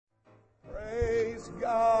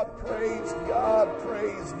God, praise God,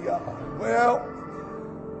 praise God.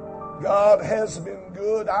 Well, God has been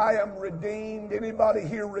good. I am redeemed. Anybody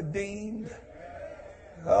here redeemed?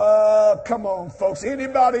 Come on, folks.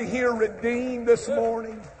 Anybody here redeemed this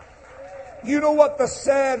morning? You know what the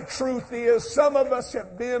sad truth is? Some of us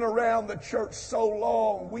have been around the church so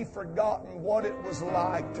long, we've forgotten what it was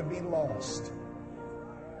like to be lost.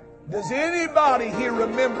 Does anybody here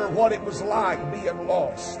remember what it was like being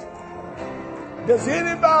lost? Does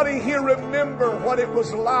anybody here remember what it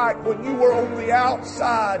was like when you were on the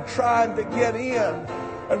outside trying to get in,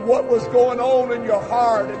 and what was going on in your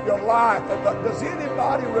heart and your life? Does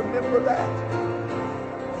anybody remember that?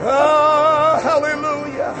 Ah,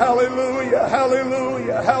 hallelujah, hallelujah,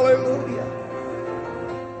 hallelujah, hallelujah.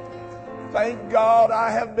 Thank God I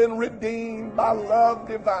have been redeemed by love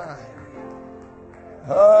divine.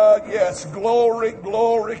 Yes, glory,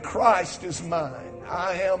 glory, Christ is mine.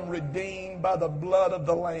 I am redeemed by the blood of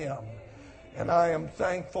the Lamb. And I am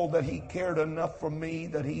thankful that He cared enough for me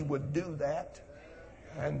that He would do that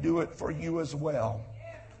and do it for you as well.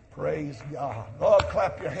 Praise God. Oh,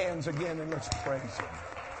 clap your hands again and let's praise Him.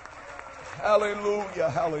 Hallelujah,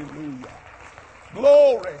 hallelujah.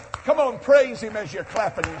 Glory. Come on, praise Him as you're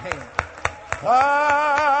clapping your hands.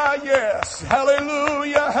 Ah, yes.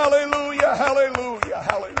 Hallelujah, hallelujah, hallelujah,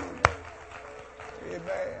 hallelujah.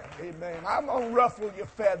 Amen, amen. I'm going to ruffle your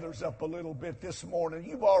feathers up a little bit this morning.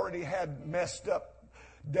 You've already had messed up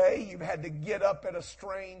day. You've had to get up at a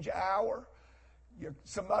strange hour.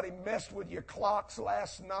 Somebody messed with your clocks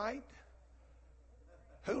last night.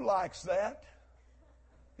 Who likes that?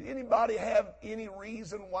 Anybody have any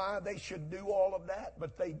reason why they should do all of that?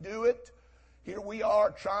 But they do it. Here we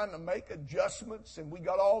are trying to make adjustments, and we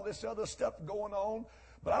got all this other stuff going on.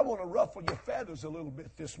 But I want to ruffle your feathers a little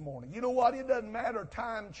bit this morning. You know what? It doesn't matter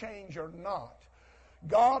time change or not.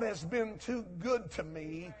 God has been too good to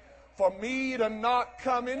me for me to not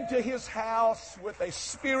come into His house with a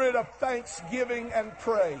spirit of thanksgiving and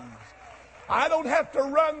praise. I don't have to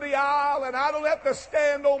run the aisle and I don't have to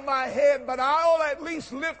stand on my head, but I'll at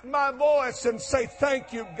least lift my voice and say,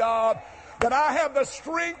 thank you, God, that I have the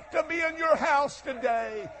strength to be in your house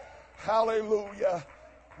today. Hallelujah.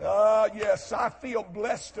 Yes, I feel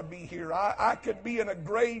blessed to be here. I could be in a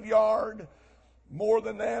graveyard. More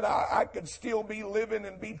than that, I could still be living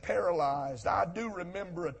and be paralyzed. I do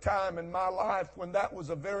remember a time in my life when that was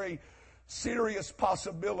a very serious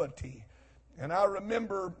possibility. And I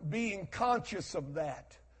remember being conscious of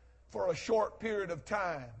that for a short period of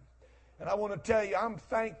time. And I want to tell you, I'm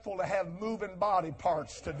thankful to have moving body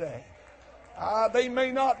parts today. They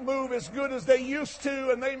may not move as good as they used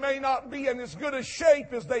to, and they may not be in as good a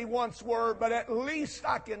shape as they once were, but at least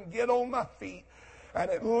I can get on my feet,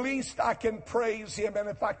 and at least I can praise Him. And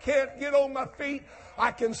if I can't get on my feet,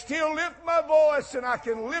 I can still lift my voice and I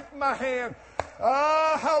can lift my hand.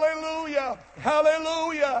 Ah, hallelujah,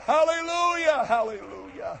 hallelujah, hallelujah,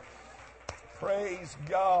 hallelujah. Praise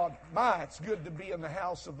God. My, it's good to be in the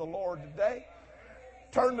house of the Lord today.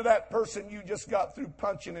 Turn to that person you just got through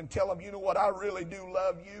punching and tell them, you know what, I really do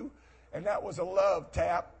love you. And that was a love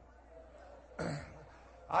tap.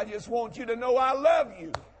 I just want you to know I love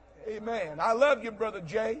you. Amen. I love you, Brother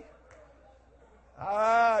Jay.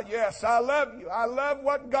 Yes, I love you. I love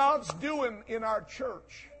what God's doing in our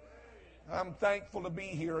church. I'm thankful to be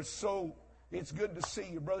here. It's good to see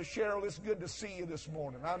you. Brother Cheryl, it's good to see you this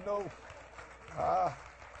morning. I know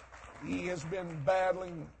he has been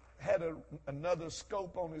battling, had another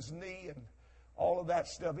scope on his knee and all of that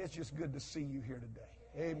stuff. It's just good to see you here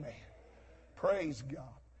today. Amen. Praise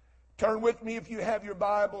God. Turn with me, if you have your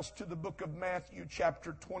Bibles, to the book of Matthew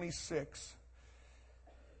chapter 26.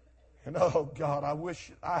 And oh God,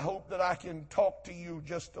 I hope that I can talk to you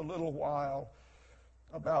just a little while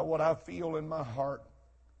about what I feel in my heart.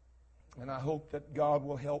 And I hope that God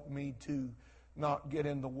will help me to not get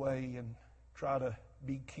in the way and try to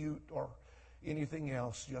be cute or anything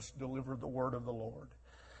else. Just deliver the word of the Lord.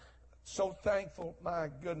 So thankful. My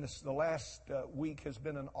goodness, the last week has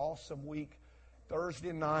been an awesome week.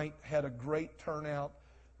 Thursday night had a great turnout.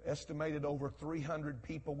 Estimated over 300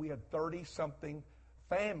 people. We had 30-something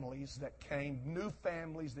families that came, new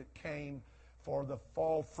families that came for the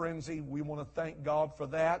fall frenzy. We want to thank God for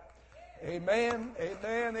that. Amen,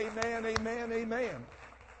 amen, amen, amen, amen.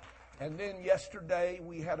 And then yesterday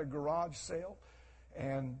we had a garage sale.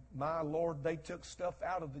 And my Lord, they took stuff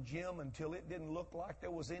out of the gym until it didn't look like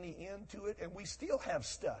there was any end to it. And we still have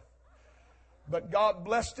stuff. But God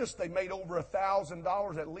blessed us. They made over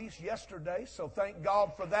 $1,000 at least yesterday. So thank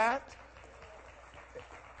God for that.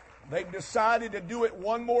 They've decided to do it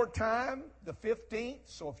one more time, the 15th.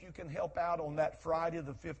 So if you can help out on that Friday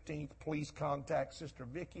the 15th, please contact Sister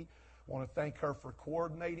Vicki. I want to thank her for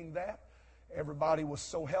coordinating that. Everybody was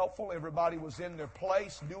so helpful. Everybody was in their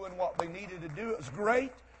place doing what they needed to do. It was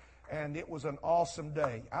great, and it was an awesome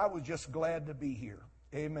day. I was just glad to be here.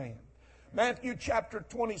 Amen. Matthew chapter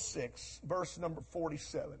 26, verse number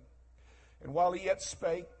 47. And while he yet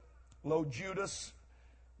spake, lo, Judas,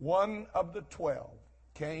 one of the 12,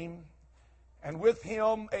 came, and with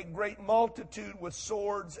him a great multitude with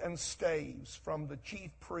swords and staves from the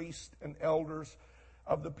chief priests and elders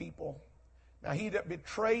of the people. Now he that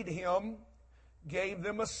betrayed him gave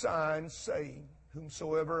them a sign, saying,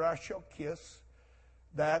 whomsoever I shall kiss,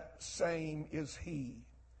 that same is he.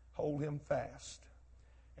 Hold him fast.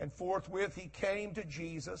 And forthwith he came to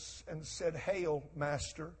Jesus and said, Hail,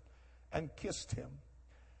 Master, and kissed him.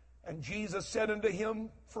 And Jesus said unto him,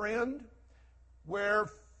 Friend,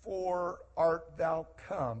 wherefore art thou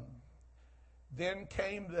come? Then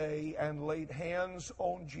came they and laid hands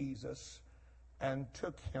on Jesus and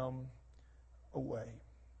took him away.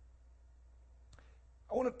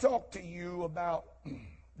 I want to talk to you about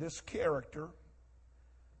this character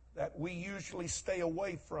that we usually stay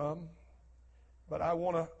away from, but I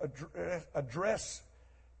want to address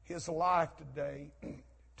his life today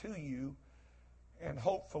to you, and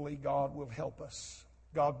hopefully God will help us.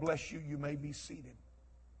 God bless you. You may be seated.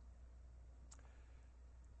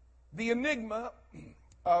 The enigma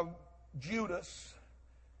of Judas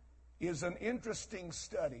is an interesting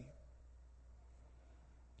study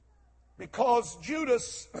because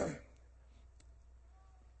Judas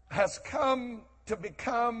has come to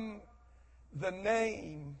become the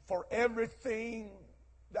name for everything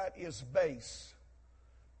that is base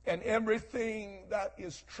and everything that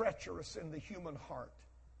is treacherous in the human heart.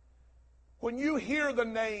 When you hear the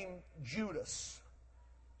name Judas,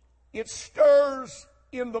 it stirs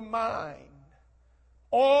in the mind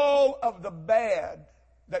all of the bad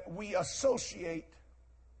that we associate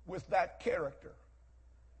with that character.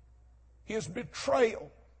 His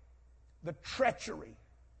betrayal, the treachery,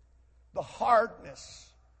 the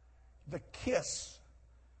hardness, the kiss,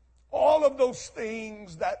 all of those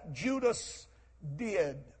things that Judas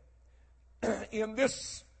did in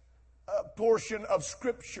this portion of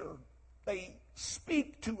Scripture, they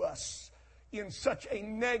speak to us in such a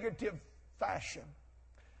negative fashion.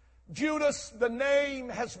 Judas, the name,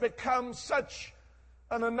 has become such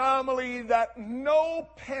an anomaly that no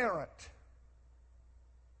parent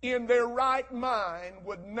in their right mind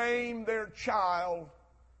would name their child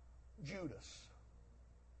Judas.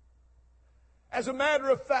 As a matter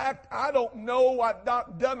of fact, I don't know, I've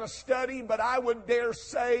not done a study, but I would dare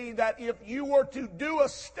say that if you were to do a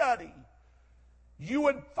study, you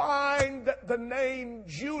would find that the name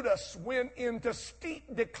Judas went into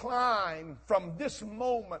steep decline from this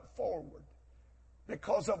moment forward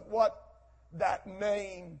because of what that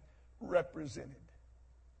name represented.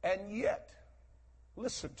 And yet,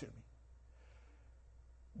 listen to me,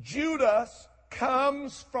 Judas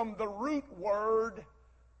comes from the root word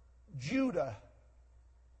Judah,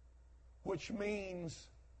 which means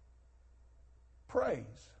praise.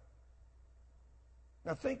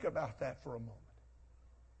 Now think about that for a moment.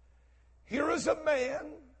 Here is a man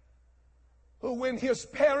who, when his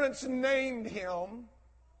parents named him,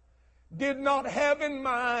 did not have in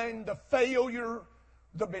mind the failure,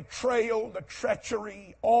 the betrayal, the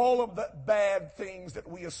treachery, all of the bad things that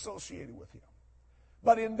we associated with him.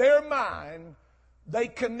 But in their mind, they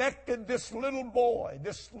connected this little boy,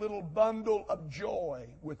 this little bundle of joy,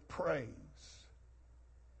 with praise.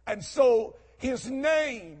 And so his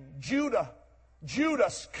name,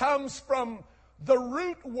 Judas, comes from the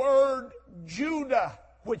root word Judah,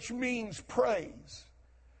 which means praise.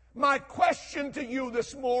 My question to you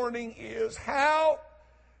this morning is, how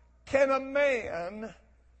can a man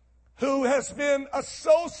who has been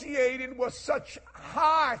associated with such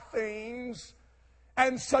high things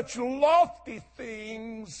and such lofty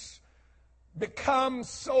things become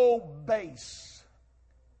so base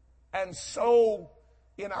and so,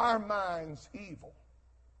 in our minds, evil?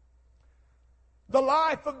 The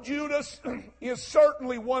life of Judas is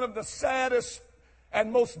certainly one of the saddest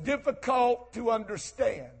and most difficult to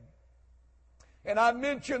understand. And I've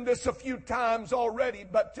mentioned this a few times already,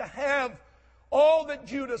 but to have all that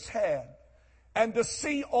Judas had, and to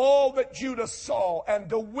see all that Judas saw, and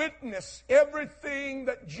to witness everything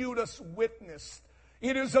that Judas witnessed,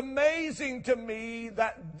 it is amazing to me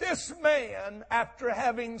that this man, after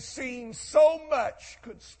having seen so much,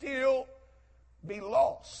 could still be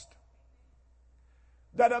lost.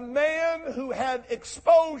 That a man who had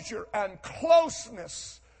exposure and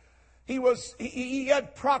closeness, He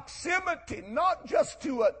had proximity, not just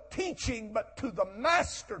to a teaching, but to the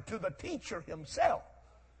master, to the teacher himself.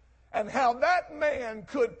 And how that man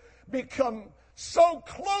could become so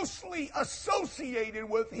closely associated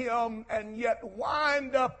with him and yet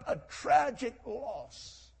wind up a tragic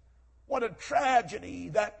loss. What a tragedy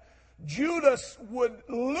that Judas would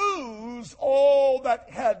lose all that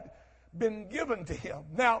had been given to him.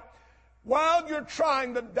 Now, while you're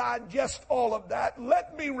trying to digest all of that,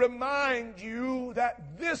 let me remind you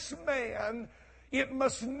that this man, it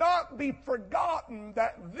must not be forgotten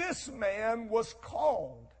that this man was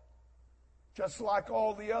called, just like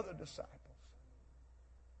all the other disciples.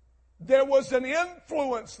 There was an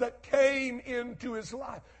influence that came into his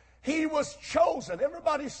life. He was chosen.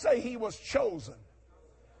 Everybody say he was chosen.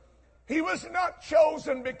 He was not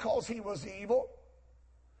chosen because he was evil.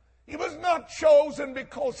 He was not chosen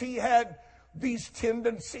because he had these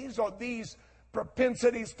tendencies or these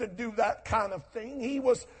propensities to do that kind of thing. He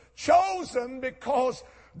was chosen because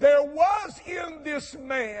there was in this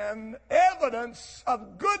man evidence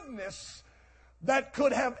of goodness that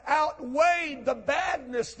could have outweighed the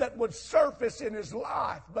badness that would surface in his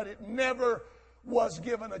life, but it never was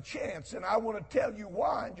given a chance. And I want to tell you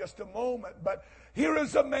why in just a moment. But here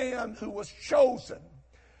is a man who was chosen.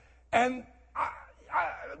 And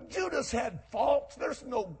Judas had faults. There's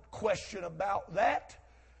no question about that.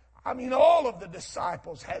 I mean, all of the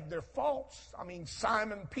disciples had their faults. I mean,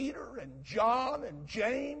 Simon Peter and John and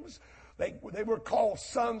James, they were called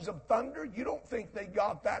sons of thunder. You don't think they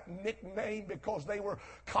got that nickname because they were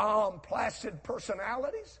calm, placid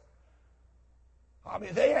personalities? I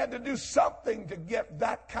mean, they had to do something to get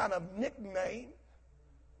that kind of nickname.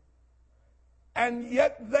 And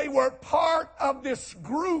yet they were part of this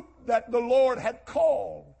group that the Lord had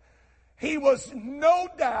called. He was no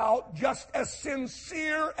doubt just as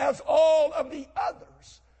sincere as all of the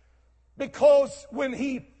others. Because when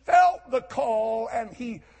he felt the call and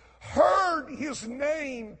he heard his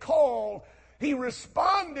name called, he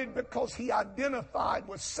responded because he identified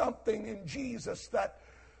with something in Jesus that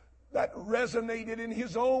resonated in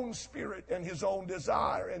his own spirit and his own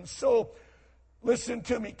desire. And so, listen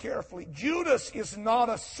to me carefully. Judas is not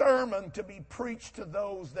a sermon to be preached to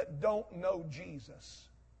those that don't know Jesus.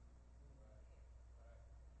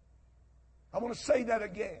 I want to say that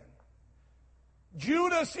again.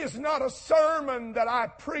 Judas is not a sermon that I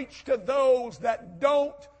preach to those that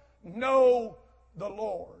don't know the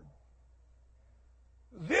Lord.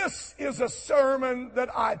 This is a sermon that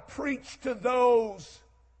I preach to those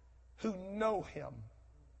who know Him.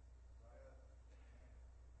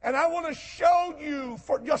 And I want to show you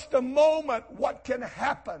for just a moment what can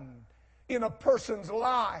happen in a person's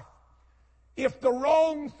life if the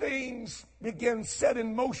wrong things begin set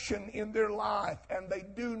in motion in their life and they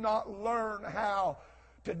do not learn how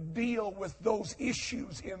to deal with those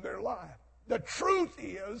issues in their life. The truth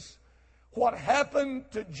is, what happened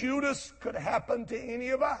to Judas could happen to any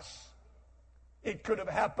of us. It could have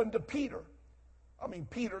happened to Peter. I mean,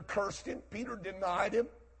 Peter cursed him. Peter denied him.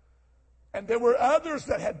 And there were others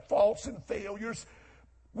that had faults and failures.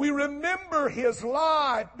 We remember his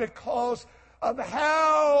life because of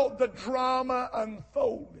how the drama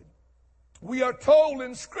unfolded. We are told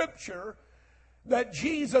in Scripture that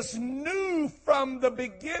Jesus knew from the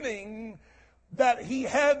beginning that he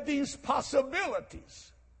had these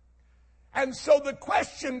possibilities. And so the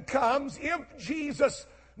question comes, if Jesus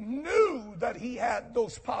knew that he had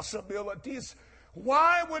those possibilities,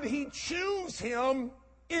 why would he choose him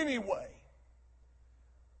anyway?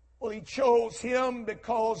 Well, he chose him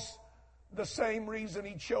because the same reason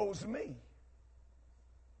he chose me.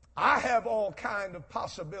 I have all kind of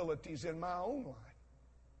possibilities in my own life.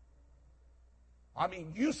 I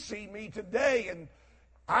mean, you see me today, and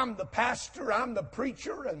I'm the pastor, I'm the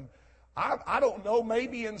preacher, and I don't know,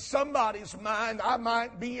 maybe in somebody's mind I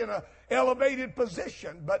might be in an elevated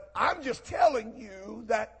position, but I'm just telling you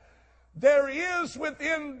that there is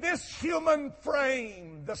within this human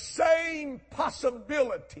frame the same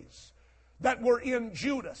possibilities that were in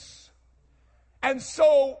Judas. And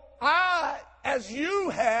so I, as you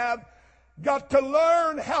have, got to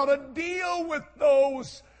learn how to deal with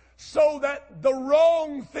those so that the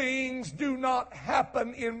wrong things do not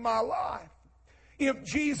happen in my life. If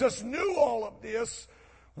Jesus knew all of this,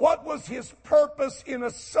 what was his purpose in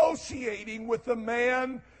associating with a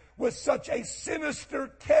man with such a sinister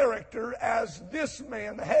character as this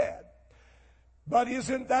man had? But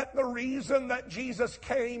isn't that the reason that Jesus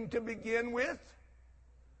came to begin with?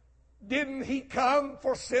 Didn't he come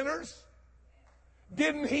for sinners?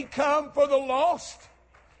 Didn't he come for the lost?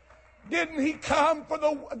 Didn't he come for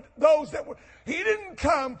those that were... He didn't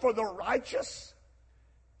come for the righteous.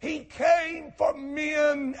 He came for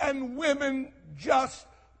men and women just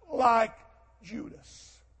like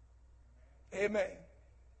Judas. Amen.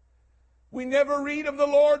 We never read of the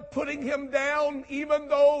Lord putting him down, even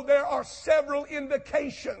though there are several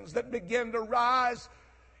indications that begin to rise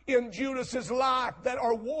in Judas's life that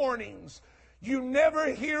are warnings. You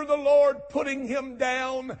never hear the Lord putting him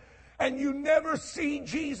down, and you never see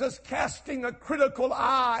Jesus casting a critical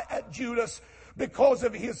eye at Judas because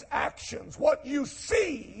of his actions. What you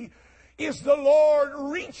see is the Lord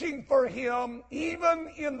reaching for him even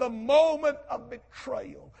in the moment of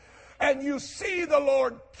betrayal. And you see the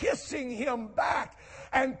Lord kissing him back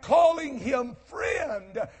and calling him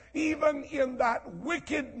friend, even in that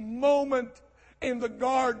wicked moment in the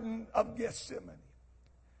Garden of Gethsemane.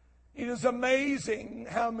 It is amazing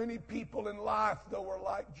how many people in life, though, are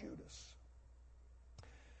like Judas.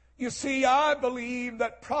 You see, I believe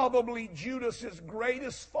that probably Judas's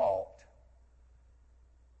greatest fault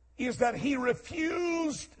is that he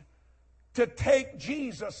refused to take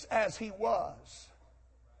Jesus as he was.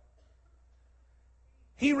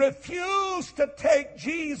 He refused to take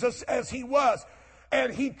Jesus as he was.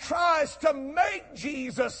 And he tries to make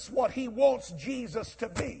Jesus what he wants Jesus to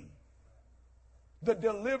be. The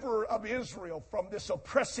deliverer of Israel from this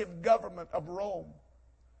oppressive government of Rome.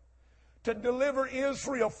 To deliver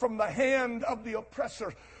Israel from the hand of the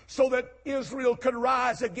oppressor so that Israel could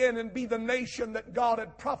rise again and be the nation that God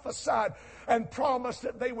had prophesied and promised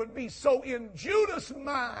that they would be. So in Judas'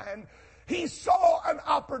 mind, he saw an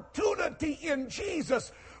opportunity in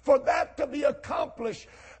Jesus for that to be accomplished.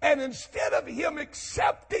 And instead of him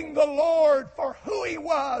accepting the Lord for who he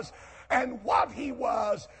was and what he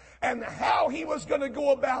was and how he was going to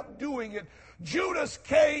go about doing it, Judas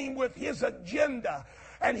came with his agenda.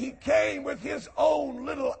 And he came with his own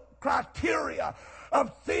little criteria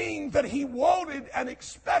of things that he wanted and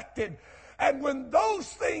expected. And when those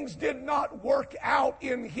things did not work out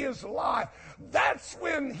in his life, that's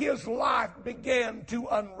when his life began to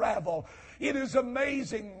unravel. It is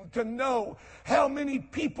amazing to know how many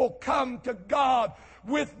people come to God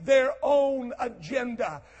with their own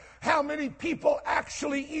agenda. How many people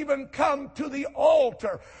actually even come to the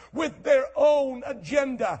altar with their own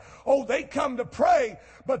agenda? Oh, they come to pray,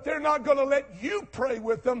 but they're not going to let you pray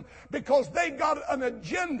with them because they got an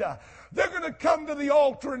agenda. They're going to come to the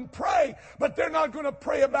altar and pray, but they're not going to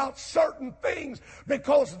pray about certain things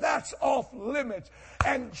because that's off limits.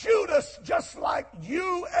 And Judas, just like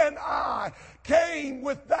you and I, came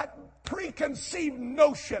with that preconceived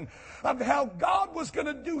notion of how God was going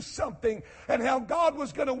to do something and how God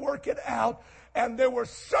was going to work it out. And there were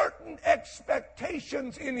certain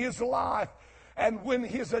expectations in his life. And when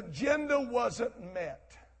his agenda wasn't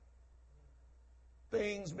met,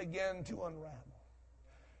 things began to unravel.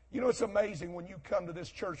 You know, it's amazing when you come to this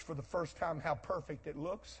church for the first time how perfect it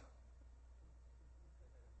looks.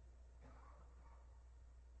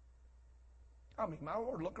 I mean, my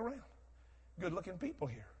Lord, look around. Good-looking people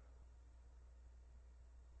here.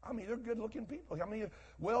 I mean, they're good-looking people. I mean,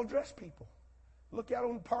 well-dressed people. Look out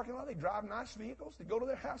on the parking lot. They drive nice vehicles. They go to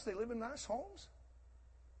their house. They live in nice homes.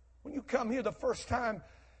 When you come here the first time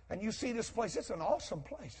and you see this place, it's an awesome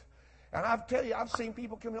place. And I tell you, I've seen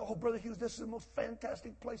people come in, oh, Brother Hughes, this is the most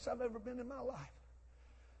fantastic place I've ever been in my life.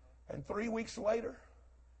 And 3 weeks later,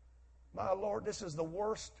 my Lord, this is the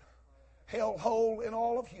worst hellhole in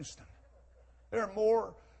all of Houston. There are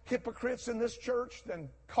more hypocrites in this church than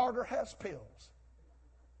Carter has pills.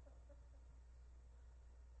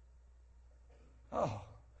 Oh,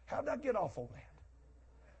 how did I get off on that?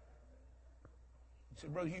 He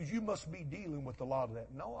said, Brother Hughes, you must be dealing with a lot of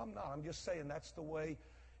that. No, I'm not. I'm just saying that's the way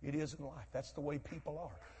it is in life. That's the way people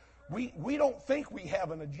are. We don't think we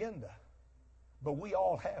have an agenda, but we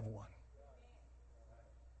all have one.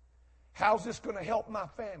 How's this going to help my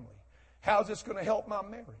family? How's this going to help my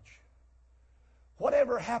marriage?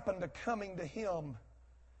 Whatever happened to coming to Him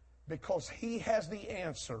because He has the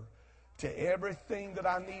answer to everything that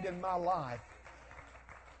I need in my life.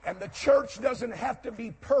 And the church doesn't have to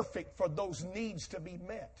be perfect for those needs to be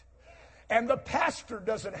met. And the pastor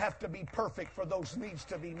doesn't have to be perfect for those needs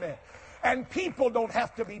to be met. And people don't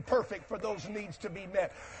have to be perfect for those needs to be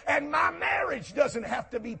met. And my marriage doesn't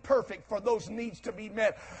have to be perfect for those needs to be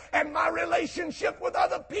met. And my relationship with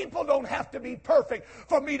other people don't have to be perfect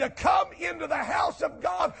for me to come into the house of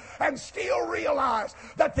God and still realize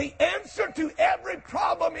that the answer to every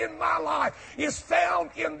problem in my life is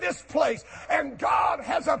found in this place. And God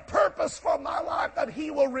has a purpose for my life that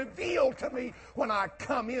He will reveal to me when I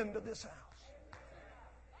come into this house.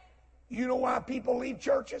 You know why people leave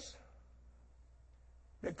churches?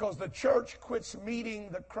 Because the church quits meeting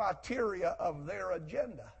the criteria of their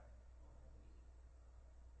agenda.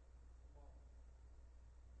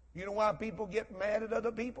 You know why people get mad at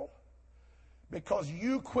other people? Because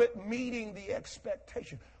you quit meeting the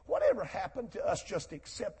expectation. Whatever happened to us just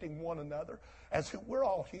accepting one another as who we're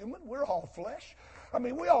all human, we're all flesh. I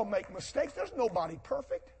mean, we all make mistakes. There's nobody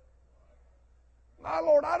perfect. My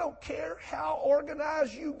Lord, I don't care how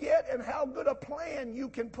organized you get and how good a plan you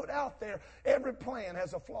can put out there. Every plan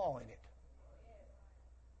has a flaw in it.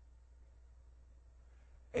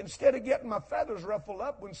 Instead of getting my feathers ruffled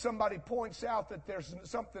up when somebody points out that there's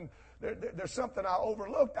something I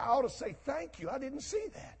overlooked, I ought to say, thank you, I didn't see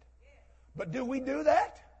that. But do we do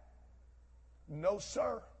that? No,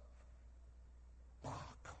 sir.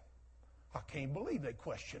 I can't believe they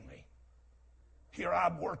question me. Here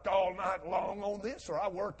I've worked all night long on this, or I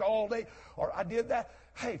worked all day, or I did that.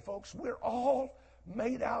 Hey, folks, we're all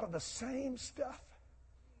made out of the same stuff.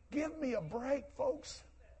 Give me a break, folks.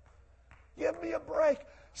 Give me a break.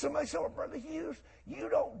 Somebody said, well, Brother Hughes, you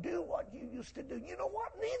don't do what you used to do. You know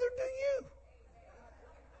what? Neither do you.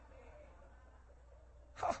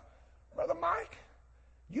 Huh. Brother Mike,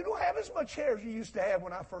 you don't have as much hair as you used to have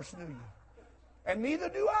when I first knew you. And neither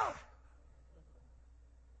do I.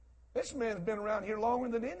 This man's been around here longer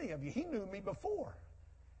than any of you. He knew me before.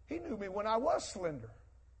 He knew me when I was slender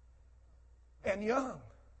and young.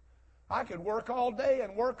 I could work all day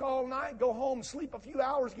and work all night, go home, sleep a few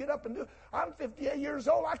hours, get up and do it. I'm 58 years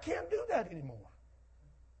old. I can't do that anymore.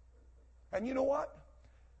 And you know what?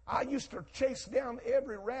 I used to chase down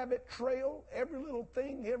every rabbit trail, every little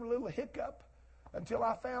thing, every little hiccup, until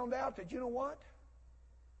I found out that, you know what?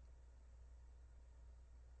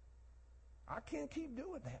 I can't keep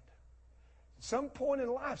doing that. At some point in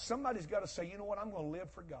life, somebody's got to say, you know what? I'm going to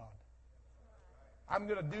live for God. I'm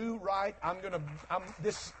going to do right. I'm going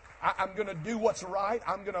to do what's right.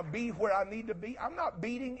 I'm going to be where I need to be. I'm not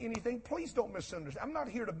beating anything. Please don't misunderstand. I'm not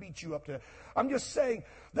here to beat you up to. I'm just saying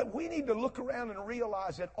that we need to look around and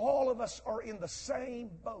realize that all of us are in the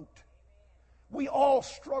same boat. We all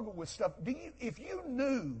struggle with stuff. If you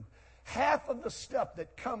knew half of the stuff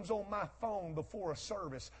that comes on my phone before a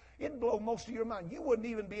service, it'd blow most of your mind. You wouldn't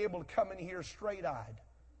even be able to come in here straight-eyed.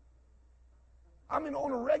 I mean,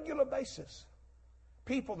 on a regular basis.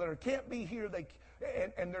 People that can't be here,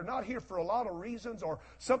 and they're not here for a lot of reasons, or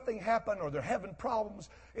something happened, or they're having problems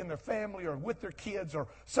in their family or with their kids, or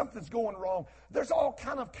something's going wrong. There's all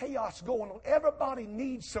kind of chaos going on. Everybody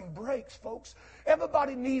needs some breaks, folks.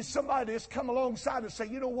 Everybody needs somebody to just come alongside and say,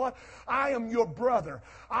 you know what? I am your brother.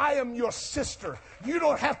 I am your sister. You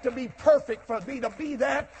don't have to be perfect for me to be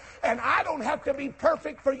that, and I don't have to be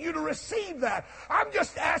perfect for you to receive that. I'm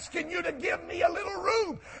just asking you to give me a little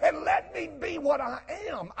room and let me be what I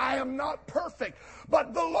am. I am not perfect,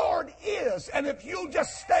 but the Lord is, and if you'll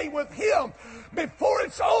just stay with Him, before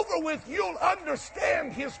it's over with, you'll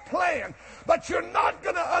understand His plan. But you're not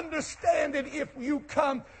going to understand it if you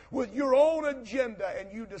come with your own agenda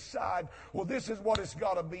and you decide, well, this is what it's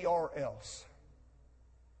got to be or else.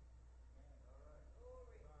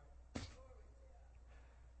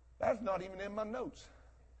 That's not even in my notes.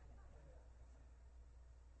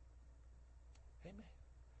 Amen.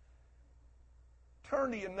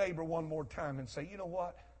 Turn to your neighbor one more time and say, you know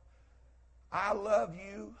what? I love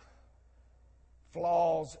you,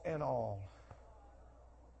 flaws and all.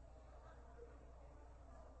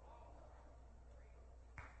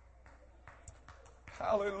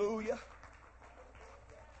 Hallelujah.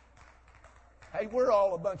 Hey, we're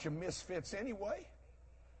all a bunch of misfits anyway.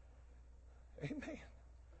 Amen.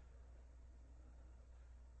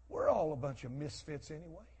 We're all a bunch of misfits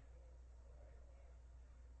anyway.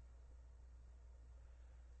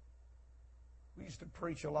 We used to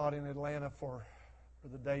preach a lot in Atlanta for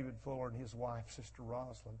Brother David Fuller and his wife, Sister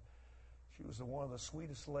Rosalind. She was one of the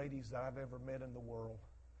sweetest ladies that I've ever met in the world.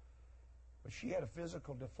 But she had a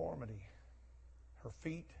physical deformity. Her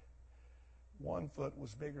feet, one foot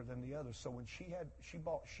was bigger than the other. So when she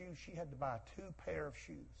bought shoes, she had to buy 2 pair of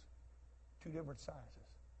shoes, 2 different sizes.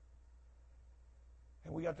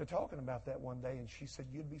 And we got to talking about that one day, and she said,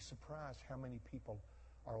 you'd be surprised how many people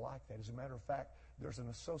are like that. As a matter of fact, there's an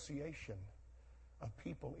association of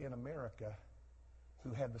people in America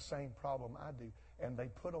who have the same problem I do. And they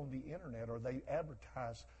put on the internet, or they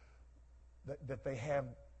advertise that they have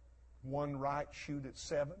one right shoe that's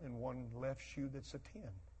 7 and one left shoe that's a 10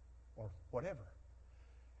 or whatever.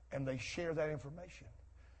 And they share that information.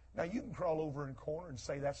 Now, you can crawl over in a corner and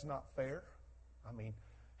say that's not fair. I mean,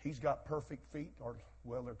 he's got perfect feet, or,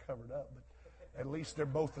 well, they're covered up, but at least they're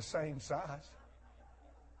both the same size.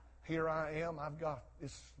 Here I am, I've got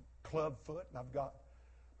this club foot, and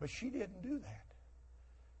but she didn't do that.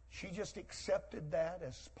 She just accepted that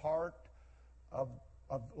as part of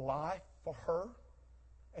life for her.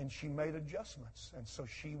 And she made adjustments. And so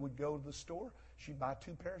she would go to the store. She'd buy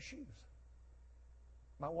 2 pairs of shoes.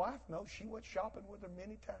 My wife knows. She went shopping with her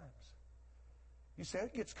many times. You say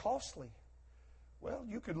it gets costly. Well,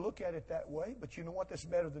 you could look at it that way, but you know what? That's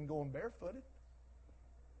better than going barefooted.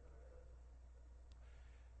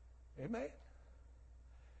 Amen.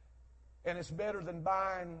 And it's better than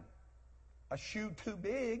buying a shoe too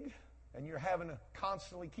big and you're having to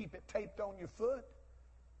constantly keep it taped on your foot.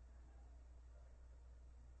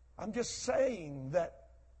 I'm just saying that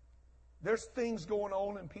there's things going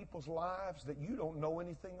on in people's lives that you don't know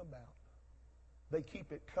anything about. They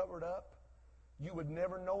keep it covered up. You would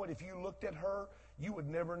never know it. If you looked at her, you would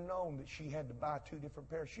never know that she had to buy 2 different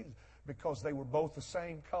pairs of shoes because they were both the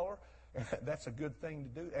same color. That's a good thing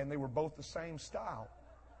to do. And they were both the same style.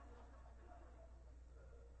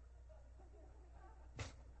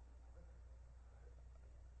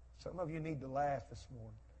 Some of you need to laugh this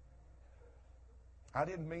morning. I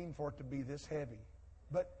didn't mean for it to be this heavy.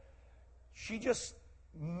 But she just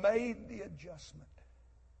made the adjustment.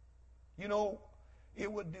 You know, it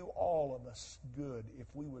would do all of us good if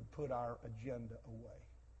we would put our agenda away.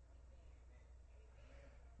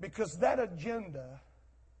 Because that agenda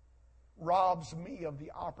robs me of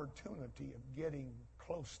the opportunity of getting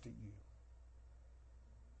close to you.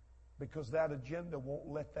 Because that agenda won't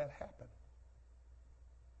let that happen.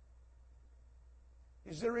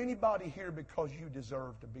 Is there anybody here because you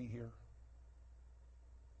deserve to be here?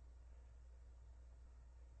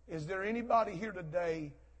 Is there anybody here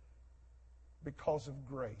today because of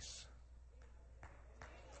grace?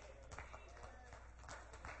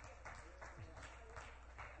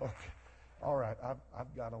 Okay. All right.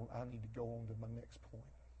 I've got on. I need to go on to my next point.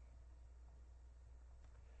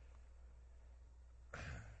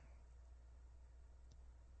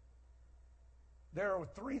 There are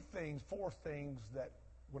 4 things that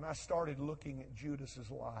when I started looking at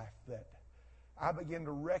Judas's life that I began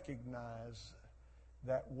to recognize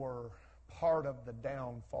that were part of the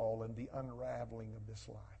downfall and the unraveling of this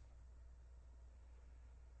life.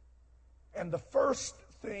 And the first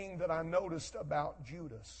thing that I noticed about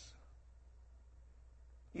Judas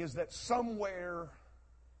is that somewhere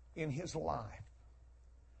in his life,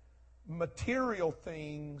 material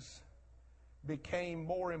things became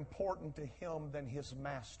more important to him than his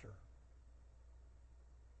master.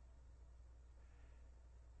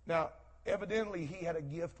 Now, evidently he had a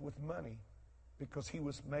gift with money because he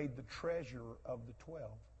was made the treasurer of the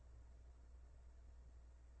 12.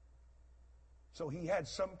 So he had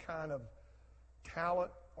some kind of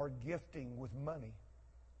talent or gifting with money.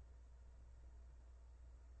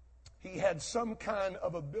 He had some kind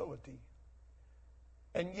of ability.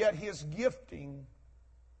 And yet his gifting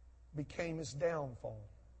became his downfall.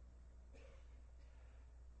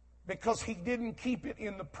 Because he didn't keep it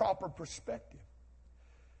in the proper perspective.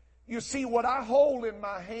 You see, what I hold in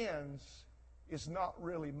my hands is not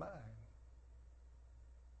really mine.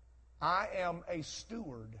 I am a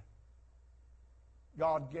steward.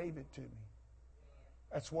 God gave it to me.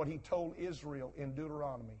 That's what he told Israel in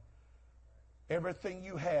Deuteronomy. Everything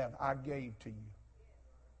you have, I gave to you.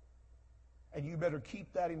 And you better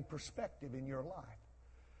keep that in perspective in your life.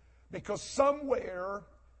 Because somewhere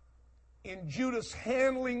in Judas'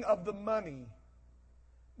 handling of the money,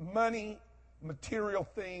 material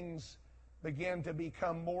things began to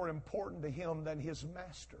become more important to him than his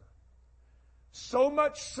master. So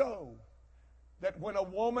much so that when a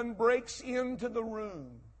woman breaks into the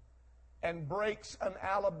room and breaks an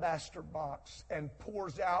alabaster box and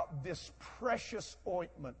pours out this precious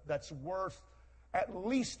ointment that's worth at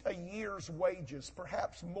least a year's wages,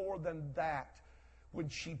 perhaps more than that, when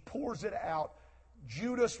she pours it out,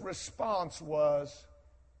 Judas' response was,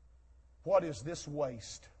 "What is this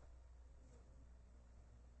waste?"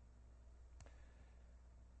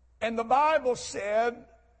 And the Bible said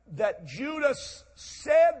that Judas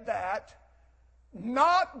said that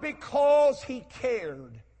not because he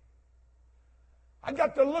cared. I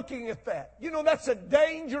got to looking at that. You know, that's a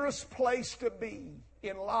dangerous place to be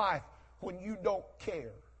in life when you don't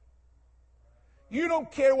care. You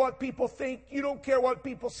don't care what people think. You don't care what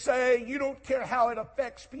people say. You don't care how it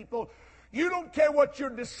affects people. You don't care what your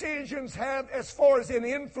decisions have as far as an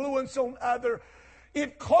influence on others.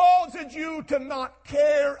 It causes you to not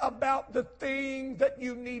care about the thing that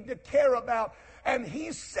you need to care about. And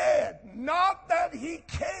he said, not that he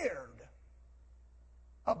cared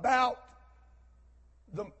about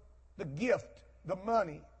the gift, the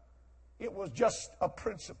money. It was just a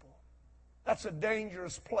principle. That's a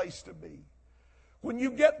dangerous place to be. When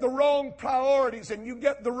you get the wrong priorities and you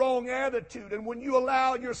get the wrong attitude, and when you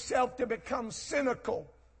allow yourself to become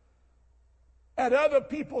cynical at other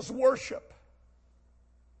people's worship,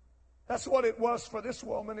 That's what it was for this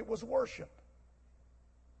woman. It was worship.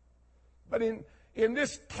 But in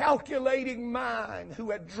this calculating mind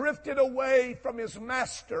who had drifted away from his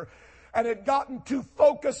master and had gotten too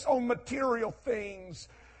focused on material things,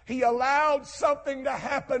 he allowed something to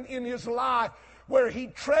happen in his life where he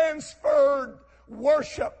transferred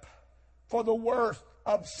worship for the worth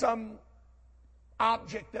of some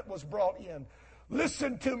object that was brought in.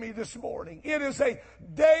 Listen to me this morning. It is a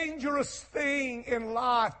dangerous thing in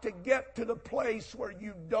life to get to the place where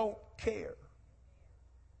you don't care.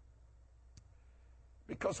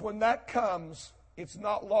 Because when that comes, it's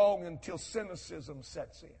not long until cynicism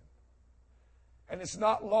sets in. And it's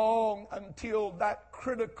not long until that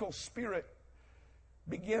critical spirit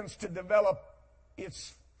begins to develop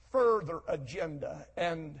its further agenda.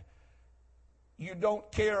 And you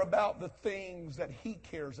don't care about the things that he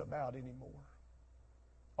cares about anymore.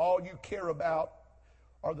 All you care about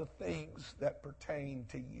are the things that pertain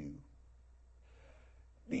to you.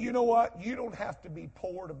 Do you know what? You don't have to be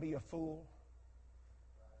poor to be a fool.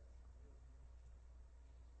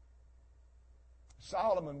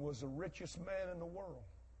 Solomon was the richest man in the world.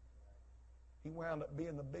 He wound up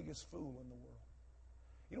being the biggest fool in the world.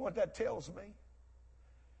 You know what that tells me?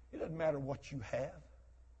 It doesn't matter what you have.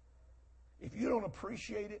 If you don't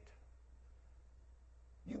appreciate it,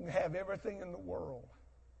 you can have everything in the world.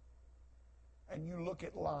 And you look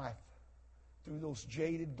at life through those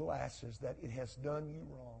jaded glasses that it has done you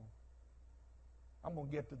wrong. I'm going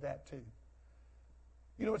to get to that too.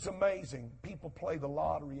 You know, it's amazing. People play the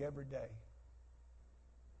lottery every day.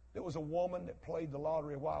 There was a woman that played the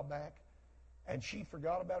lottery a while back, and she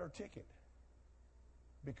forgot about her ticket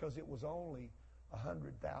because it was only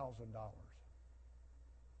 $100,000.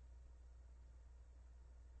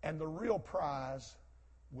 And the real prize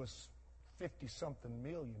was $50-something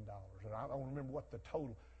million. And I don't remember what the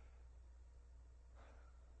total.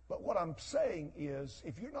 But what I'm saying is,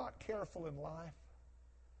 if you're not careful in life,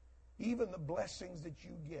 even the blessings that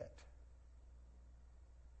you get,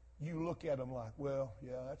 you look at them like, well,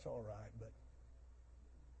 yeah, that's all right, but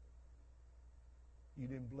you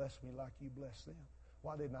didn't bless me like you blessed them.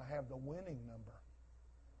 Why didn't I have the winning number?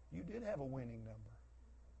 You did have a winning number.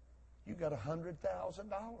 You got $100,000.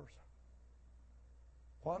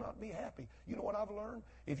 Why not be happy? You know what I've learned?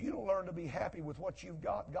 If you don't learn to be happy with what you've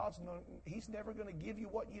got, He's never going to give you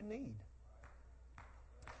what you need.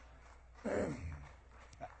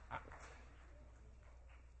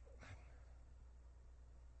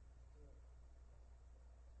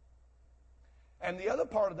 And the other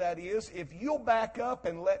part of that is, if you'll back up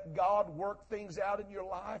and let God work things out in your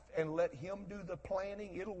life and let Him do the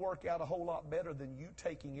planning, it'll work out a whole lot better than you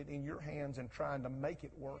taking it in your hands and trying to make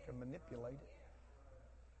it work and manipulate it.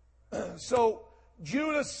 So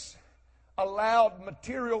Judas allowed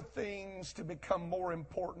material things to become more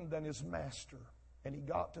important than his master. And he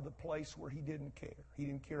got to the place where he didn't care. He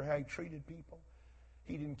didn't care how he treated people.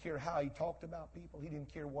 He didn't care how he talked about people. He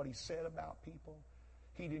didn't care what he said about people.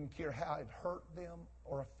 He didn't care how it hurt them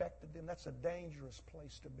or affected them. That's a dangerous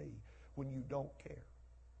place to be when you don't care.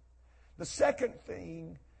 The second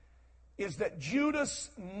thing is that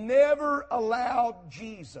Judas never allowed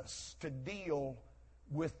Jesus to deal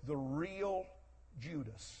with the real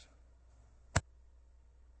Judas.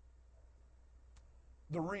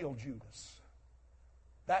 The real Judas.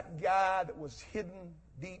 That guy that was hidden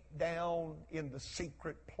deep down in the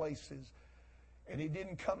secret places, and he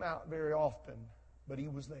didn't come out very often, but he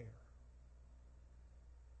was there.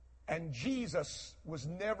 And Jesus was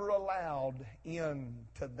never allowed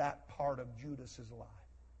into that part of Judas's life.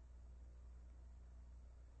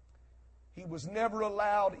 He was never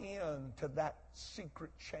allowed into that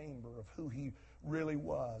secret chamber of who he really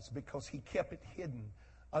was because he kept it hidden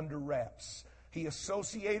under wraps. He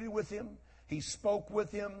associated with him. He spoke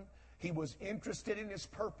with him. He was interested in his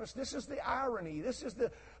purpose. This is the irony. This is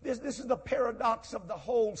the paradox of the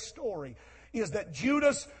whole story, is that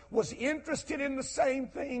Judas was interested in the same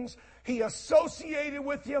things. He associated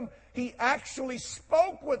with him. He actually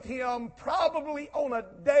spoke with him probably on a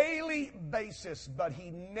daily basis, but he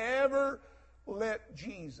never let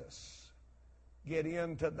Jesus get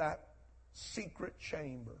into that secret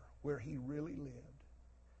chamber where he really lived.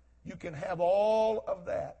 You can have all of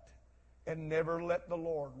that and never let the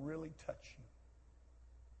Lord really touch you.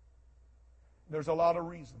 There's a lot of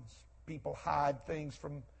reasons people hide things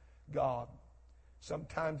from God.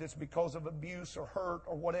 Sometimes it's because of abuse or hurt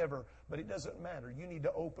or whatever, but it doesn't matter. You need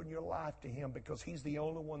to open your life to Him because He's the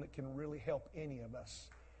only one that can really help any of us.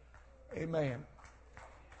 Amen.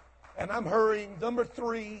 And I'm hurrying. Number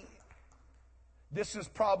 3, this is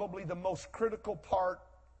probably the most critical part,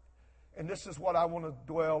 and this is what I want to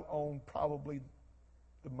dwell on probably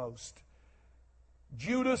the most.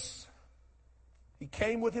 Judas, he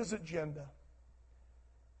came with his agenda.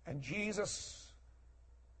 And Jesus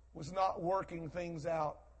was not working things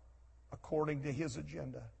out according to his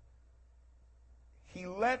agenda. He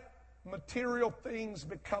let material things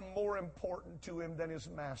become more important to him than his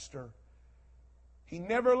master. He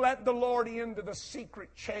never let the Lord into the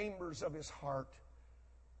secret chambers of his heart.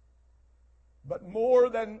 But more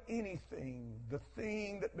than anything, the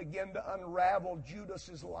thing that began to unravel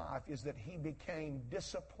Judas's life is that he became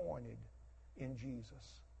disappointed in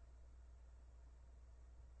Jesus.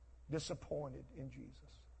 Disappointed in Jesus.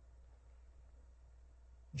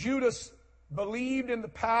 Judas believed in the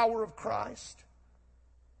power of Christ,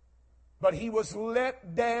 but he was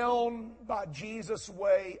let down by Jesus'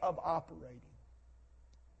 way of operating.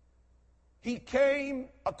 He came,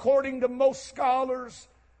 according to most scholars,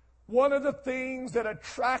 one of the things that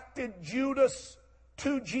attracted Judas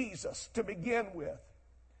to Jesus to begin with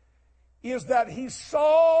is that he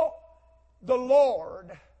saw the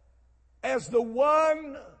Lord as the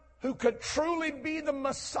one who could truly be the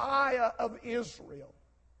Messiah of Israel.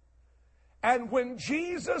 And when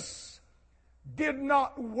Jesus did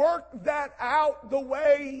not work that out the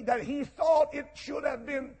way that he thought it should have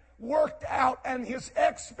been worked out, and his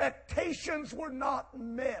expectations were not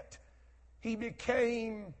met, he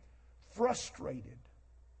became frustrated.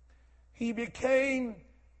 He became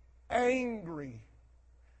angry.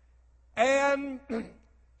 And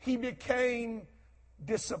he became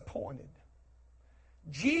disappointed.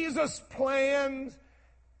 Jesus' plans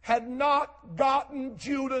had not gotten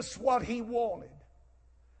Judas what he wanted.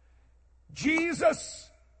 Jesus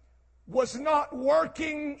was not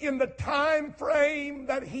working in the time frame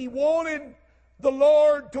that he wanted the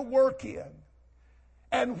Lord to work in.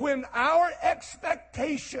 And when our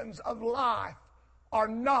expectations of life are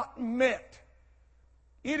not met,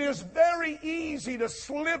 it is very easy to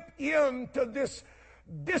slip into this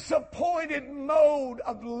disappointed mode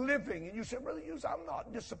of living. And you say, Brother Hughes, I'm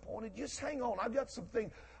not disappointed. Just hang on. I've got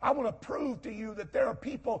something I want to prove to you, that there are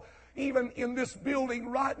people even in this building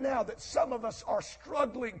right now, that some of us are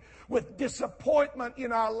struggling with disappointment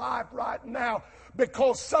in our life right now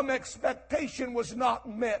because some expectation was not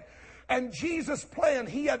met. And Jesus' plan,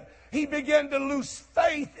 he began to lose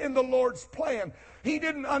faith in the Lord's plan. He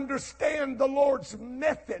didn't understand the Lord's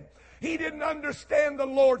method. He didn't understand the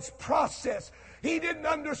Lord's process. He didn't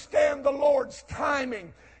understand the Lord's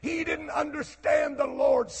timing. He didn't understand the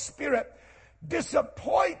Lord's spirit.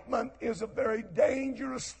 Disappointment is a very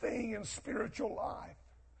dangerous thing in spiritual life,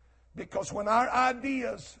 because when our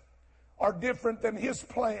ideas are different than His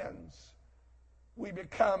plans, we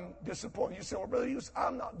become disappointed. You say, well, Brother Hughes,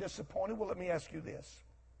 I'm not disappointed. Well, let me ask you this.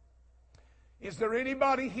 Is there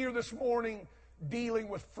anybody here this morning dealing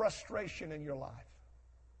with frustration in your life?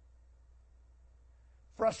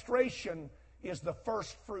 Frustration is the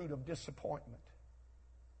first fruit of disappointment.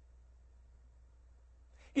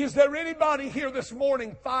 Is there anybody here this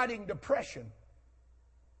morning fighting depression?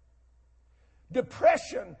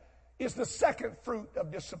 Depression is the second fruit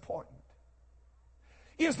of disappointment.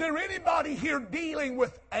 Is there anybody here dealing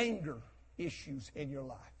with anger issues in your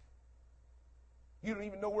life? You don't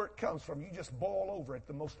even know where it comes from. You just boil over at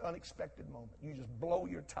the most unexpected moment. You just blow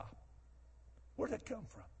your top. Where'd that come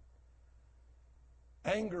from?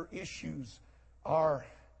 Anger issues are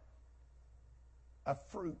a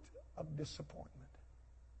fruit of disappointment.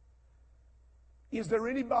 Is there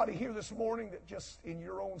anybody here this morning that just in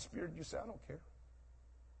your own spirit you say, I don't care.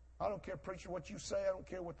 I don't care, preacher, what you say. I don't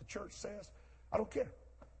care what the church says. I don't care.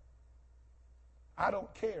 I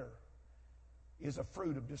don't care is a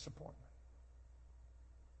fruit of disappointment.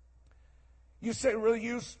 You say, really,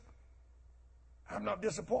 Hughes, I'm not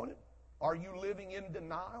disappointed. Are you living in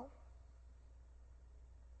denial?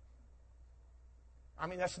 I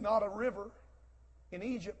mean, that's not a river in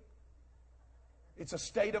Egypt. It's a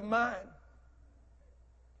state of mind.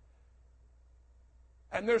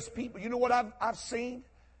 And there's people, you know what I've seen?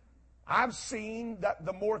 I've seen that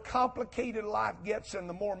the more complicated life gets and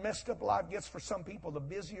the more messed up life gets for some people, the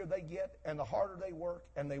busier they get and the harder they work,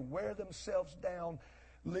 and they wear themselves down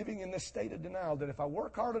living in this state of denial that if I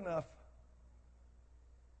work hard enough,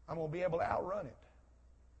 I'm going to be able to outrun it.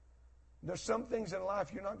 There's some things in life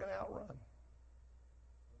you're not going to outrun.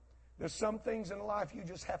 There's some things in life you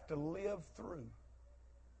just have to live through.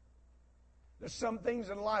 There's some things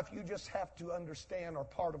in life you just have to understand are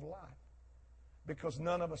part of life, because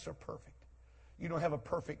none of us are perfect. You don't have a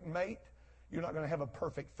perfect mate. You're not going to have a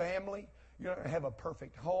perfect family. You're not going to have a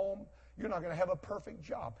perfect home. You're not going to have a perfect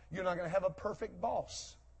job. You're not going to have a perfect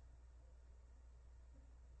boss.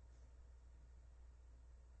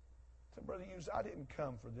 So, Brother Hughes, I didn't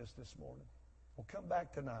come for this morning. Well, come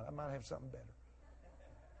back tonight. I might have something better.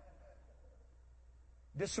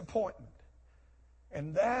 Disappointment.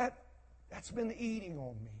 And that's been eating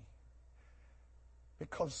on me.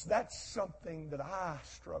 Because that's something that I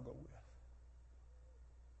struggle with.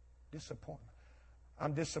 Disappointment.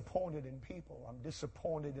 I'm disappointed in people. I'm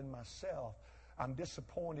disappointed in myself. I'm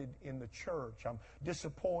disappointed in the church. I'm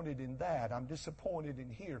disappointed in that. I'm disappointed in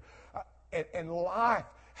here. And life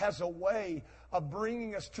has a way of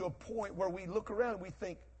bringing us to a point where we look around and we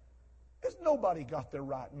think, there's nobody got their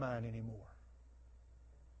right mind anymore.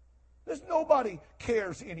 There's nobody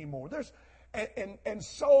cares anymore. And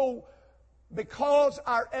so, because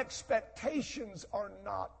our expectations are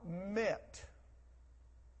not met,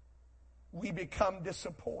 we become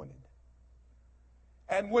disappointed.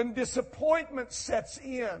 And when disappointment sets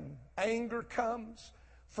in, anger comes,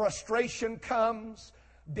 frustration comes,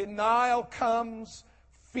 denial comes,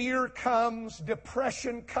 fear comes,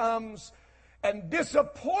 depression comes, and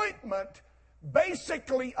disappointment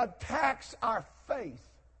basically attacks our faith.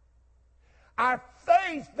 Our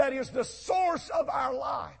faith that is the source of our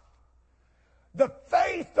life. The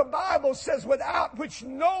faith, the Bible says, without which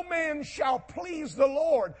no man shall please the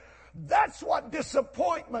Lord. That's what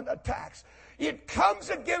disappointment attacks. It comes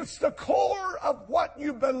against the core of what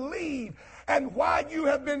you believe and why you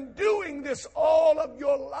have been doing this all of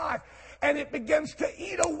your life. And it begins to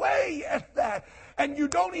eat away at that. And you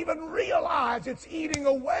don't even realize it's eating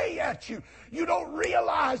away at you. You don't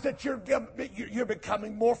realize that you're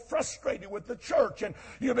becoming more frustrated with the church, and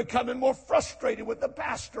you're becoming more frustrated with the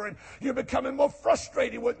pastor, and you're becoming more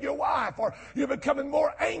frustrated with your wife, or you're becoming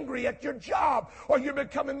more angry at your job, or you're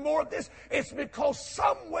becoming more of this. It's because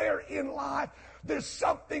somewhere in life there's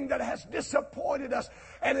something that has disappointed us.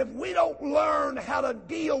 And if we don't learn how to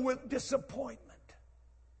deal with disappointment,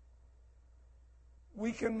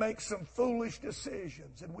 we can make some foolish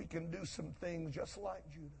decisions, and we can do some things just like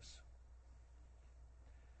Judas.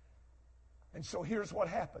 And so here's what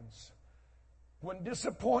happens. When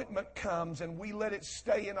disappointment comes and we let it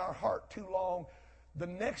stay in our heart too long, the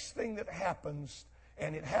next thing that happens,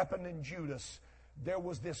 and it happened in Judas, there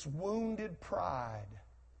was this wounded pride.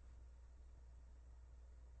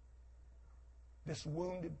 This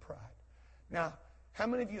wounded pride. Now, how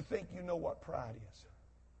many of you think you know what pride is?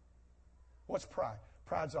 What's pride?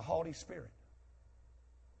 Pride's a haughty spirit.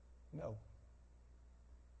 No.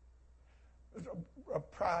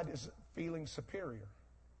 Pride is feeling superior.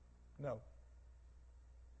 No.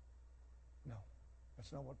 No.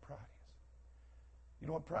 That's not what pride is. You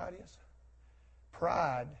know what pride is?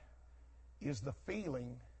 Pride is the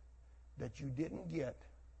feeling that you didn't get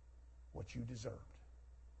what you deserved.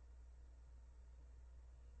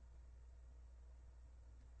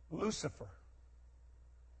 Lucifer,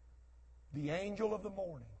 the angel of the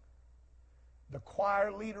morning, the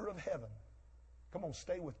choir leader of heaven. Come on,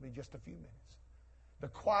 stay with me just a few minutes. The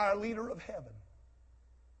choir leader of heaven,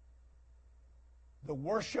 the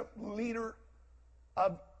worship leader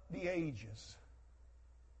of the ages,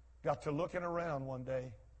 got to looking around one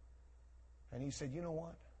day, and he said, you know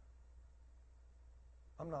what?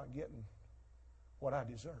 I'm not getting what I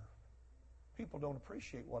deserve. People don't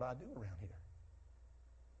appreciate what I do around here.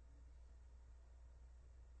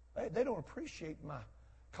 They don't appreciate my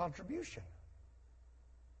contribution.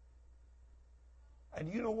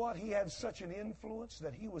 And you know what? He had such an influence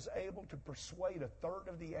that he was able to persuade a third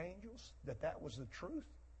of the angels that was the truth.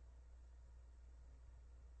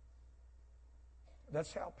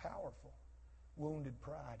 That's how powerful wounded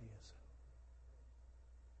pride is.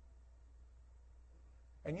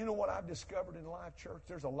 And you know what I've discovered in Life Church?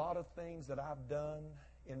 There's a lot of things that I've done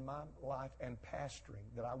in my life and pastoring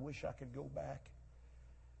that I wish I could go back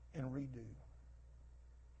and redo.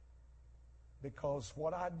 Because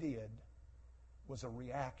what I did was a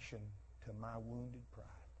reaction to my wounded pride.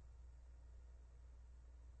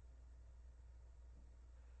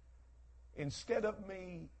 Instead of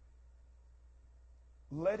me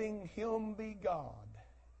letting Him be God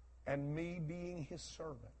and me being His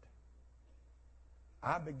servant,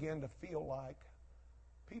 I began to feel like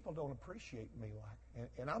people don't appreciate me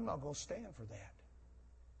and I'm not going to stand for that.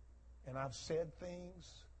 And I've said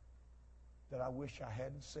things that I wish I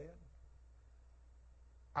hadn't said.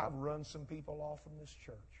 I've run some people off from this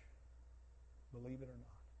church, believe it or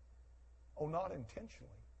not. Oh, not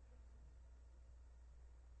intentionally.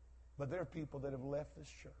 But there are people that have left this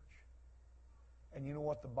church. And you know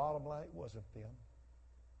what the bottom line? It wasn't them.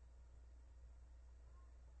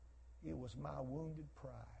 It was my wounded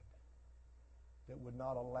pride that would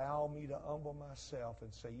not allow me to humble myself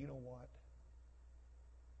and say, you know what?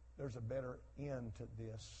 There's a better end to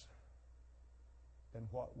this than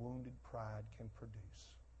what wounded pride can produce.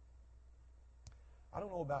 I don't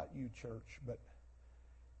know about you, church, but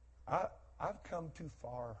I've come too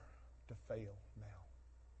far to fail now.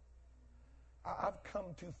 I've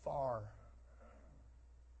come too far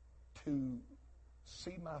to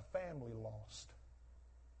see my family lost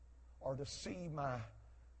or to see my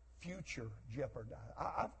future jeopardized.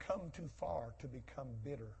 I've come too far to become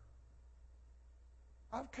bitter.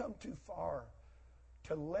 I've come too far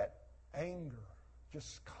to let anger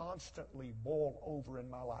just constantly boil over in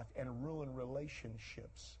my life and ruin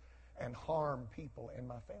relationships and harm people in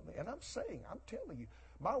my family. And I'm telling you,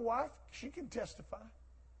 my wife, she can testify.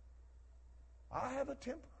 I have a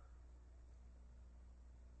temper.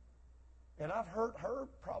 And I've hurt her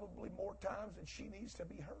probably more times than she needs to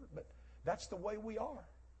be hurt. But that's the way we are.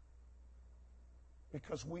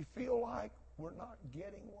 Because we feel like we're not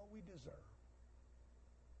getting what we deserve.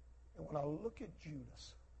 And when I look at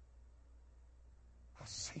Judas, I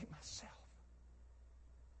see myself.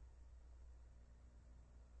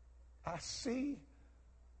 I see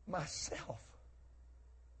myself.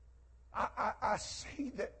 I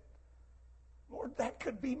see that, Lord, that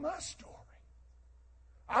could be my story.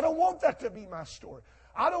 I don't want that to be my story.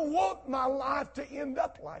 I don't want my life to end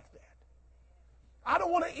up like that. I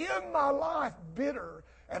don't want to end my life bitter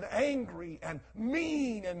and angry and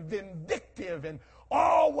mean and vindictive and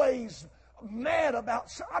always mad about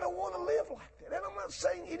something. I don't want to live like that. And I'm not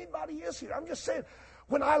saying anybody is here. I'm just saying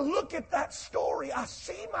when I look at that story, I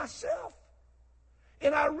see myself.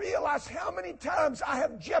 And I realize how many times I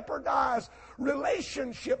have jeopardized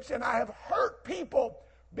relationships and I have hurt people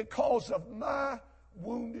because of my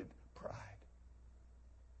wounded pride.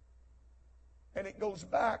 And it goes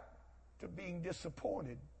back to being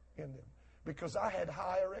disappointed in them because I had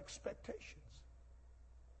higher expectations.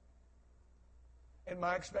 And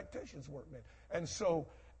my expectations weren't met. And so,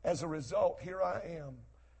 as a result, here I am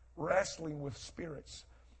wrestling with spirits.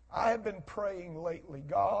 I have been praying lately,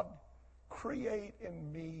 God, create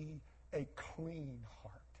in me a clean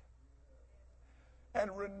heart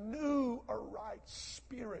and renew a right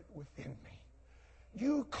spirit within me.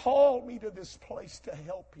 You called me to this place to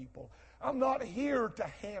help people. I'm not here to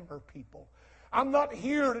hammer people. I'm not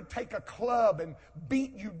here to take a club and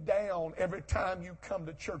beat you down every time you come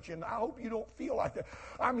to church. And I hope you don't feel like that.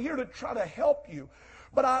 I'm here to try to help you.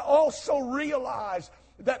 But I also realize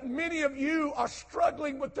that many of you are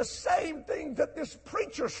struggling with the same thing that this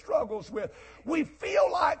preacher struggles with. We feel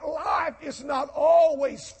like life is not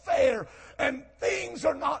always fair and things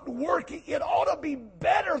are not working. It ought to be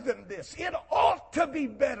better than this. It ought to be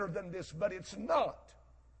better than this, but it's not.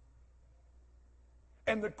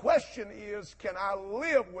 And the question is, can I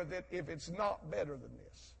live with it if it's not better than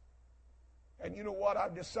this? And you know what?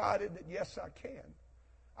 I've decided that yes, I can.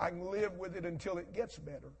 I can live with it until it gets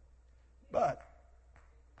better. But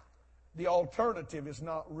the alternative is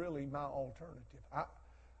not really my alternative.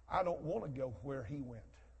 I don't want to go where he went.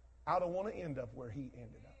 I don't want to end up where he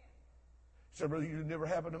ended up. So, brother, it never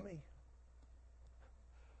happened to me.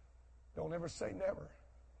 Don't ever say never,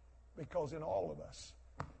 because in all of us.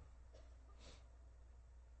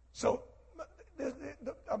 So,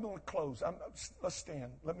 I'm going to close. Let's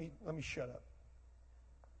stand. Let me shut up.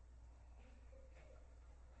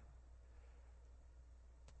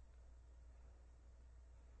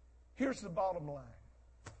 Here's the bottom line.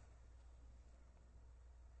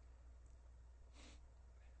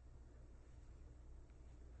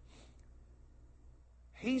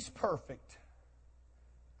 He's perfect.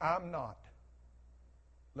 I'm not.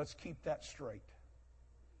 Let's keep that straight.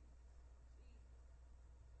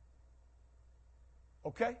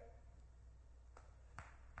 Okay?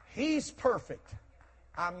 He's perfect.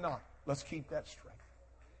 I'm not. Let's keep that straight.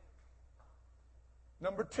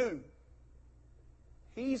 Number 2.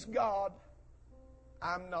 He's God.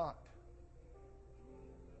 I'm not.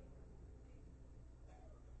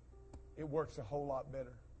 It works a whole lot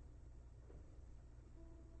better.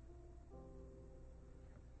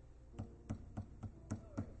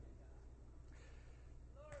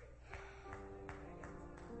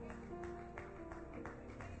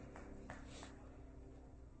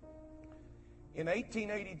 In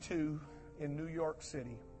 1882, in New York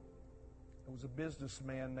City, there was a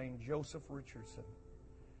businessman named Joseph Richardson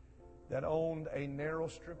that owned a narrow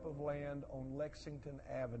strip of land on Lexington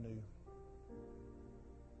Avenue.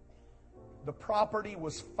 The property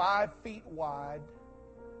was 5 feet wide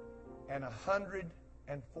and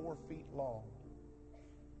 104 feet long.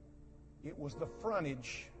 It was the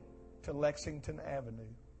frontage to Lexington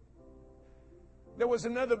Avenue. There was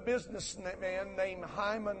another businessman named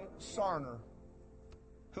Hyman Sarner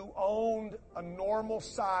who owned a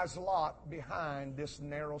normal-sized lot behind this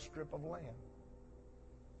narrow strip of land.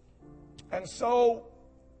 And so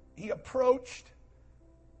he approached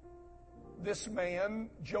this man,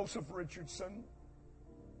 Joseph Richardson,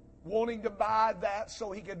 wanting to buy that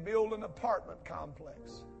so he could build an apartment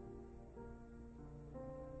complex.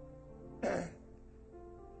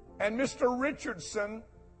 And Mr. Richardson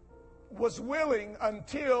was willing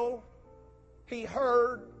until he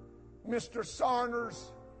heard Mr.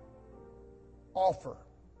 Sarner's offer.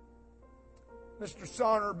 Mr.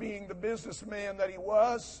 Sarner, being the businessman that he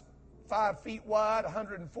was, 5 feet wide,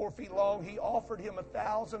 104 feet long, he offered him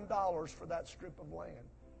 $1,000 for that strip of land.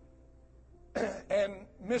 And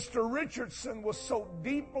Mr. Richardson was so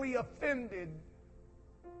deeply offended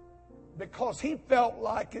because he felt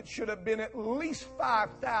like it should have been at least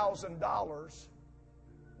 $5,000.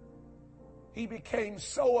 He became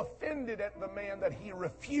so offended at the man that he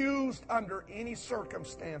refused under any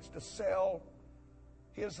circumstance to sell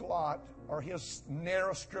his lot or his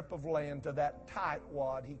narrow strip of land to that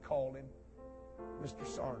tightwad, he called him, Mr.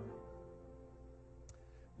 Sarner.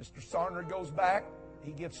 Mr. Sarner goes back,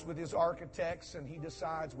 he gets with his architects, and he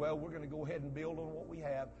decides, well, we're going to go ahead and build on what we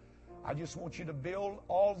have. I just want you to build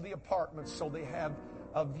all the apartments so they have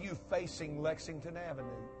a view facing Lexington Avenue.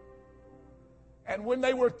 And when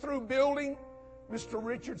they were through building, Mr.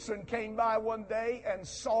 Richardson came by one day and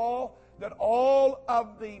saw that all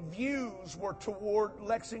of the views were toward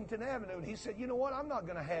Lexington Avenue. And he said, you know what, I'm not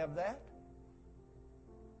going to have that.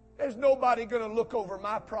 There's nobody going to look over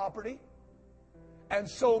my property. And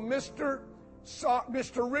so Mr.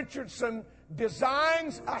 Richardson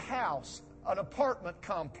designs a house, an apartment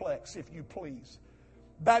complex, if you please,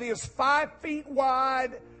 that is 5 feet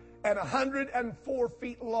wide and 104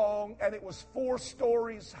 feet long, and it was 4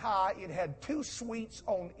 stories high. It had 2 suites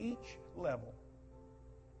on each level.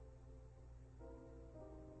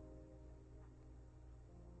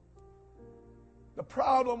 The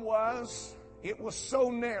problem was, it was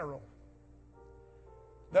so narrow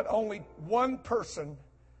that only one person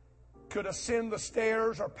could ascend the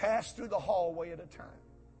stairs or pass through the hallway at a time.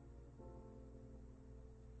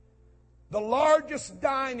 The largest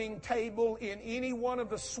dining table in any one of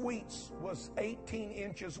the suites was 18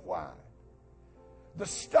 inches wide. The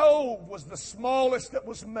stove was the smallest that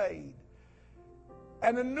was made.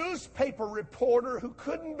 And a newspaper reporter who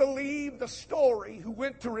couldn't believe the story, who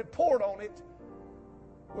went to report on it,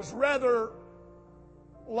 was rather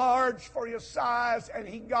large for his size, and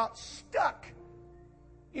he got stuck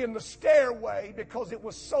in the stairway because it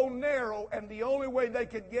was so narrow, and the only way they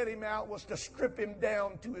could get him out was to strip him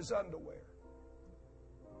down to his underwear.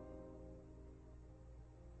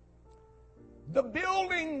 The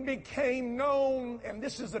building became known, and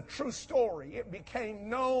this is a true story, it became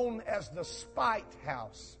known as the Spite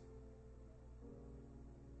House.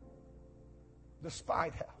 The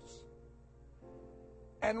Spite House.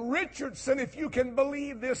 And Richardson, if you can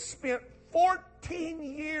believe this, spent 14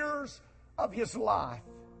 years of his life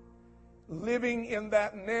living in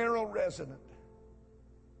that narrow residence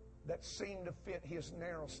that seemed to fit his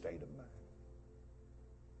narrow state of mind.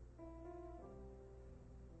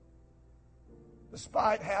 The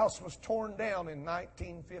Spite House was torn down in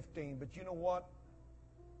 1915, but you know what?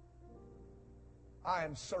 I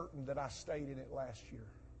am certain that I stayed in it last year.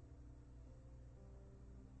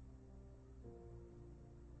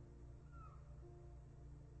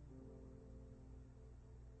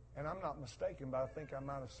 And I'm not mistaken, but I think I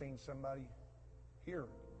might have seen somebody here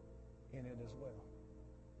in it as well.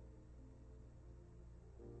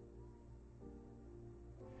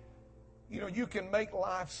 You know, you can make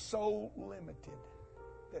life so limited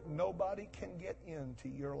that nobody can get into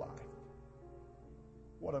your life.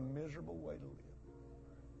 What a miserable way to live.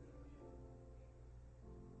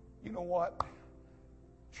 You know what?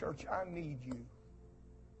 Church, I need you.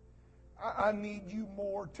 I need you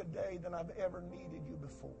more today than I've ever needed you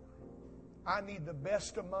before. I need the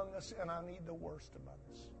best among us, and I need the worst among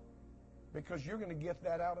us. Because you're going to get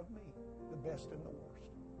that out of me, the best and the worst.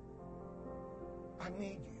 I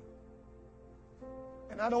need you.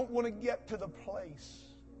 And I don't want to get to the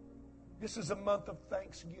place. This is a month of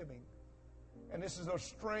Thanksgiving. And this is a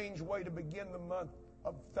strange way to begin the month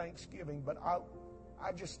of Thanksgiving. But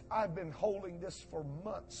I've been holding this for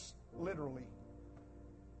months, literally.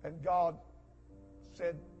 And God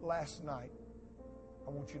said last night, I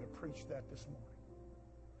want you to preach that this morning.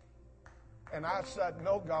 And I said,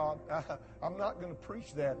 no, God, I'm not going to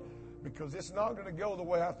preach that because it's not going to go the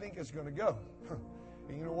way I think it's going to go.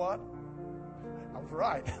 And you know what? I was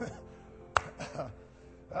right.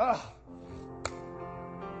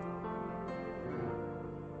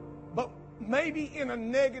 But maybe in a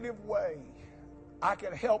negative way, I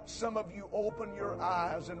can help some of you open your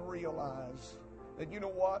eyes and realize that, you know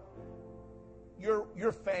what?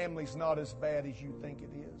 Your family's not as bad as you think it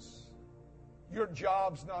is. Your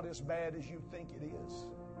job's not as bad as you think it is.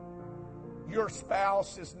 Your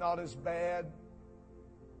spouse is not as bad.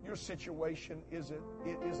 Your situation isn't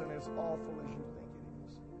as awful as you think it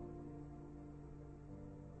is.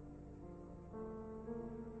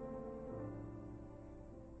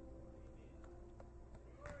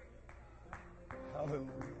 Hallelujah.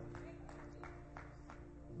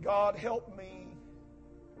 God, help me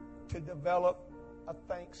to develop a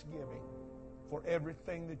thanksgiving for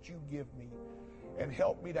everything that you give me. And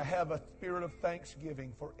help me to have a spirit of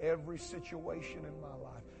thanksgiving for every situation in my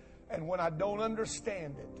life. And when I don't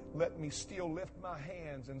understand it, let me still lift my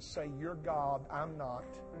hands and say, you're God, I'm not.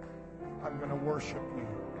 I'm going to worship you.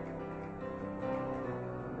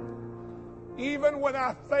 Even when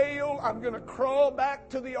I fail, I'm going to crawl back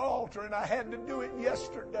to the altar. And I had to do it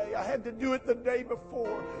yesterday. I had to do it the day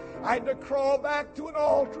before. I had to crawl back to an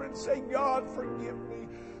altar and say, God, forgive me.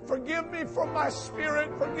 Forgive me for my spirit.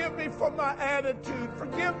 Forgive me for my attitude.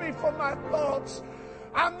 Forgive me for my thoughts.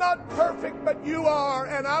 I'm not perfect, but you are,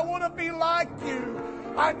 and I want to be like you.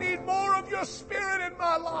 I need more of your spirit in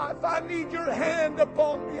my life. I need your hand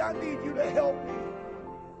upon me. I need you to help me.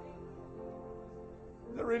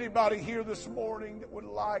 Is there anybody here this morning that would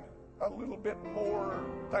like a little bit more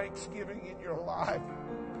thanksgiving in your life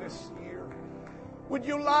this year? Would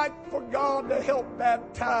you like for God to help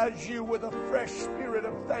baptize you with a fresh spirit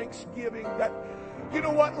of thanksgiving? That, you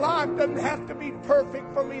know what, life doesn't have to be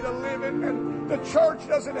perfect for me to live it, and the church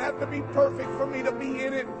doesn't have to be perfect for me to be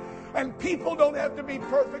in it, and people don't have to be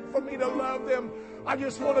perfect for me to love them. I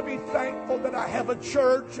just want to be thankful that I have a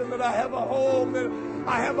church, and that I have a home, that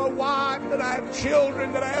I have a wife, that I have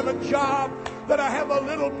children, that I have a job, that I have a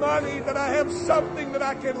little money, that I have something that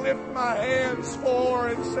I can lift my hands for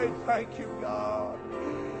and say, thank you, God.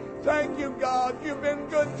 Thank you, God. You've been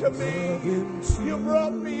good to me. You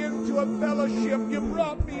brought me into a fellowship. You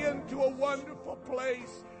brought me into a wonderful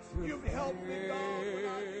place. You've helped me,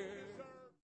 God.